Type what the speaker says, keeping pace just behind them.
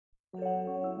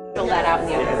Fill that out in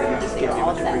the other room just so you're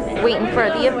all set. Waiting for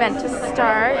the event to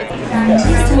start.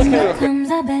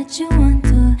 Sometimes I bet you want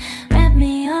to wrap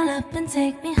me all up and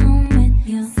take me home with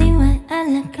you. See what I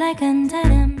look like under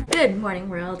them. Good morning,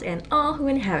 world, and all who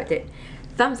inhabit it.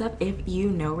 Thumbs up if you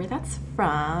know where that's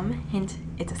from. Hint,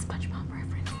 it's a SpongeBob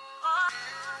reference.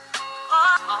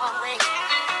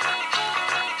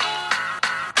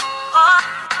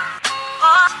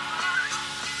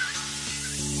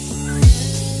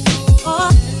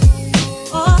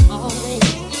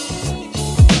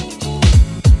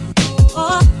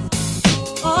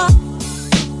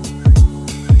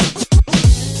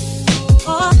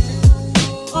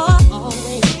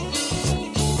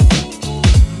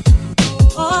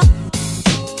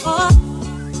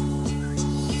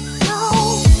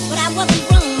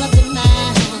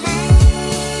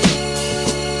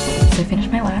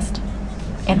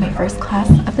 And my first class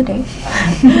of the day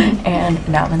and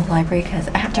now I'm in the library because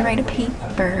I have to write a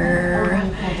paper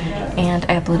and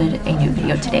I uploaded a new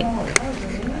video today.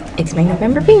 It's my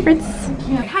November favorites.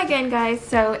 Hi again, guys.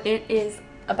 So it is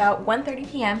about 1:30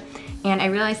 p.m. and I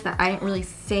realized that I didn't really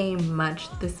say much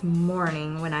this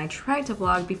morning when I tried to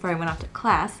vlog before I went off to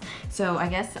class, so I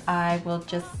guess I will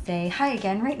just say hi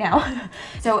again right now.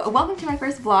 So welcome to my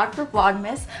first vlog for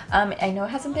Vlogmas. I know it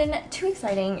hasn't been too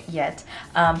exciting yet,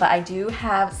 but I do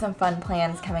have some fun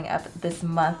plans coming up this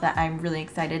month that I'm really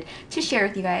excited to share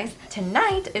with you guys.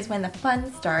 Tonight is when the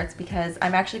fun starts because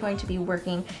I'm actually going to be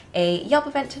working a Yelp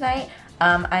event tonight.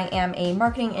 I am a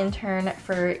marketing intern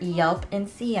for Yelp in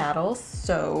Seattle,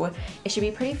 so it should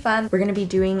be pretty fun. We're gonna be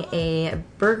doing a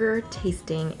burger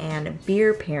tasting and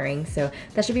beer pairing, so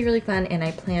that should be really fun, and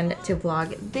I plan to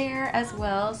vlog there as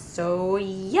well, so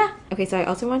yeah. Okay, so I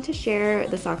also want to share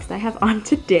the socks that I have on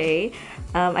today.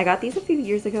 I got these a few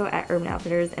years ago at Urban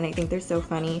Outfitters, and I think they're so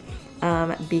funny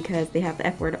because they have the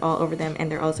F word all over them,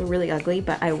 and they're also really ugly,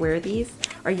 but I wear these,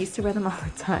 or used to wear them all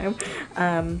the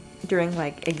time during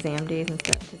like exam days and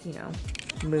stuff, because, you know,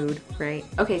 mood, right?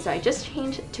 Okay, so I just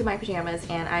changed to my pajamas,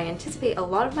 and I anticipate a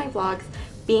lot of my vlogs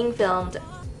being filmed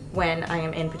when I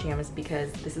am in pajamas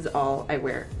because this is all I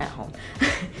wear at home.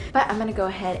 But I'm gonna go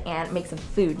ahead and make some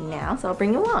food now, so I'll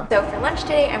bring you along. So for lunch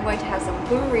today, I'm going to have some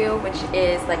bún riêu, which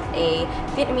is like a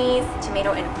Vietnamese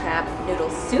tomato and crab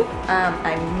noodle soup.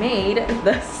 I made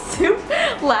the soup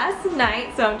last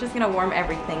night, so I'm just gonna warm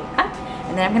everything up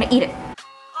and then I'm gonna eat it.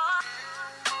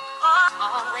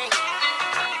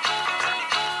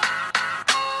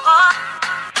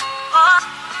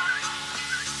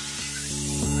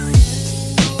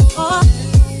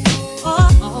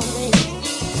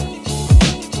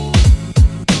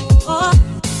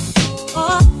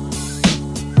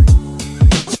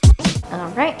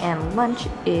 Alright, and lunch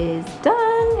is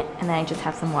done, and then I just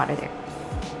have some water there.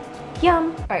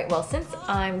 Yum! Alright, well, since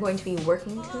I'm going to be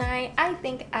working tonight, I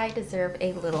think I deserve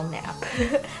a little nap.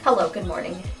 Hello, good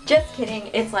morning. Just kidding,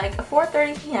 it's like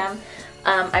 4:30 p.m.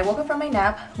 I woke up from my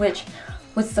nap, which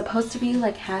was supposed to be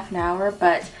like half an hour,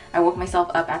 but I woke myself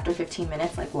up after 15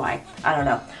 minutes, like why? I don't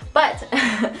know. But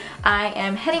I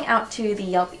am heading out to the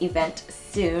Yelp event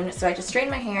soon, so I just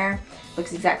straightened my hair.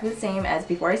 Looks exactly the same as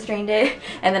before I straightened it,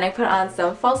 and then I put on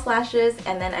some false lashes,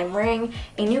 and then I'm wearing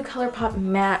a new ColourPop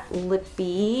matte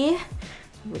lippy.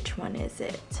 Which one is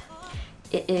it?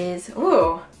 It is,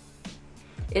 ooh,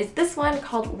 it's this one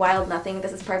called Wild Nothing.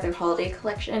 This is part of their holiday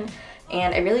collection,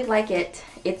 and I really like it.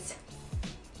 It's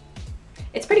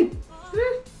pretty,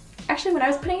 actually when I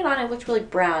was putting it on it looked really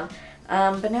brown,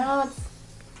 but now it's,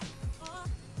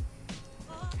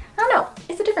 I don't know,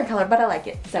 it's a different color, but I like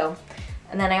it. So,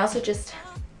 and then I also just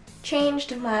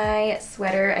changed my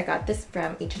sweater. I got this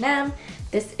from H&M.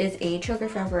 This is a choker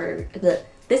from Forever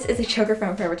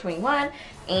 21,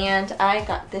 and I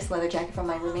got this leather jacket from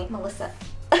my roommate Melissa.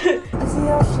 Turn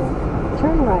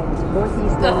right,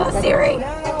 northeast. Oh, Siri.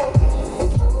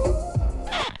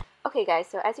 Okay guys,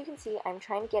 so as you can see, I'm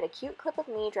trying to get a cute clip of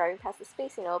me driving past the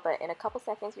space needle, but in a couple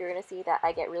seconds you're going to see that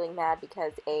I get really mad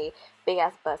because a big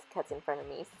ass bus cuts in front of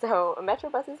me. So, Metro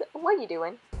buses, what are you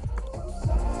doing?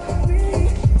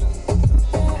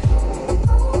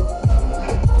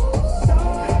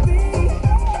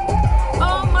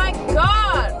 Oh my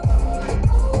god!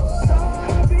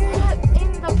 What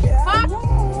in the fuck?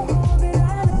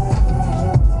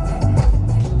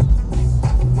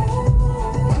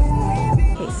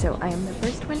 Okay, so I am the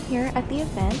first one here at the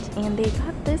event, and they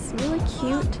got this really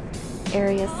cute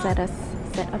area set up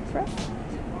for us.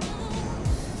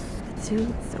 So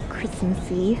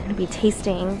Christmassy. I'm gonna be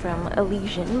tasting from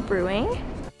Elysian Brewing.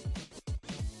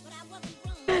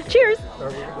 Cheers! Are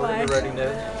we ready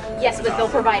now? Yes, but they'll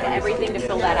provide everything to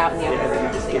fill that out in the other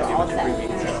room, so you're all set.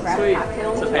 craft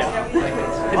cocktail. So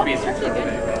yeah, it's actually good.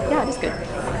 Yeah, it is good.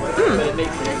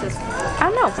 I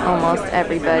don't know. Almost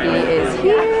everybody is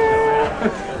here.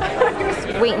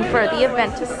 Just waiting for the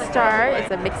event to start.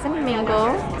 It's a mix and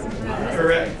mingle.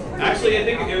 Correct. Actually, I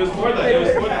think it was more the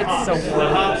hops. So the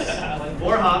hops.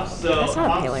 More hops. So That's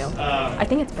not a paleo. I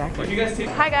think it's backwards. You guys take.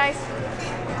 Hi guys.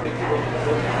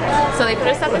 So they put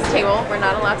us at this table. We're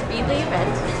not allowed to be in the event.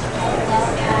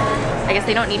 I guess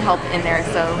they don't need help in there,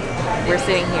 so we're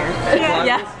sitting here.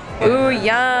 Yeah. Ooh,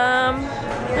 yum.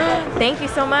 Thank you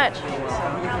so much.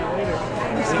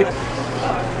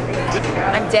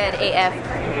 I'm dead AF.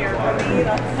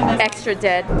 Extra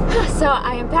dead. So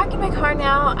I am back in my car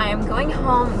now. I am going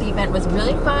home. The event was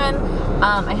really fun.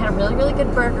 I had a really, really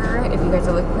good burger. If you guys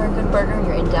are looking for a good burger and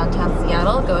you're in downtown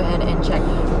Seattle, go ahead and check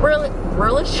Relish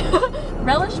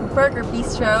Burger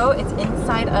Bistro. It's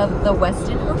inside of the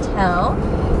Westin Hotel.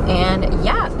 And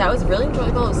yeah, that was really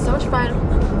enjoyable. It was so much fun.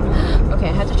 Okay,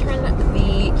 I had to turn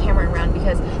the camera around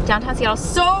because downtown Seattle is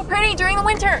so pretty during the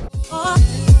winter.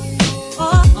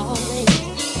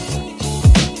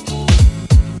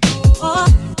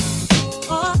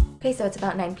 Okay, so it's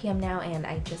about 9 p.m. now and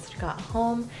I just got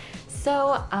home.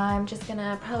 So I'm just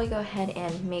gonna probably go ahead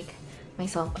and make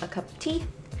myself a cup of tea,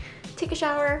 take a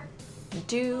shower,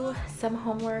 do some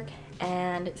homework,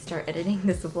 and start editing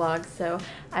this vlog. So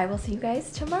I will see you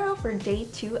guys tomorrow for day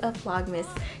 2 of Vlogmas.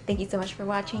 Thank you so much for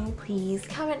watching. Please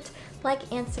comment,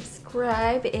 like, and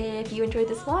subscribe if you enjoyed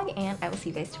this vlog, and I will see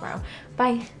you guys tomorrow.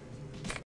 Bye.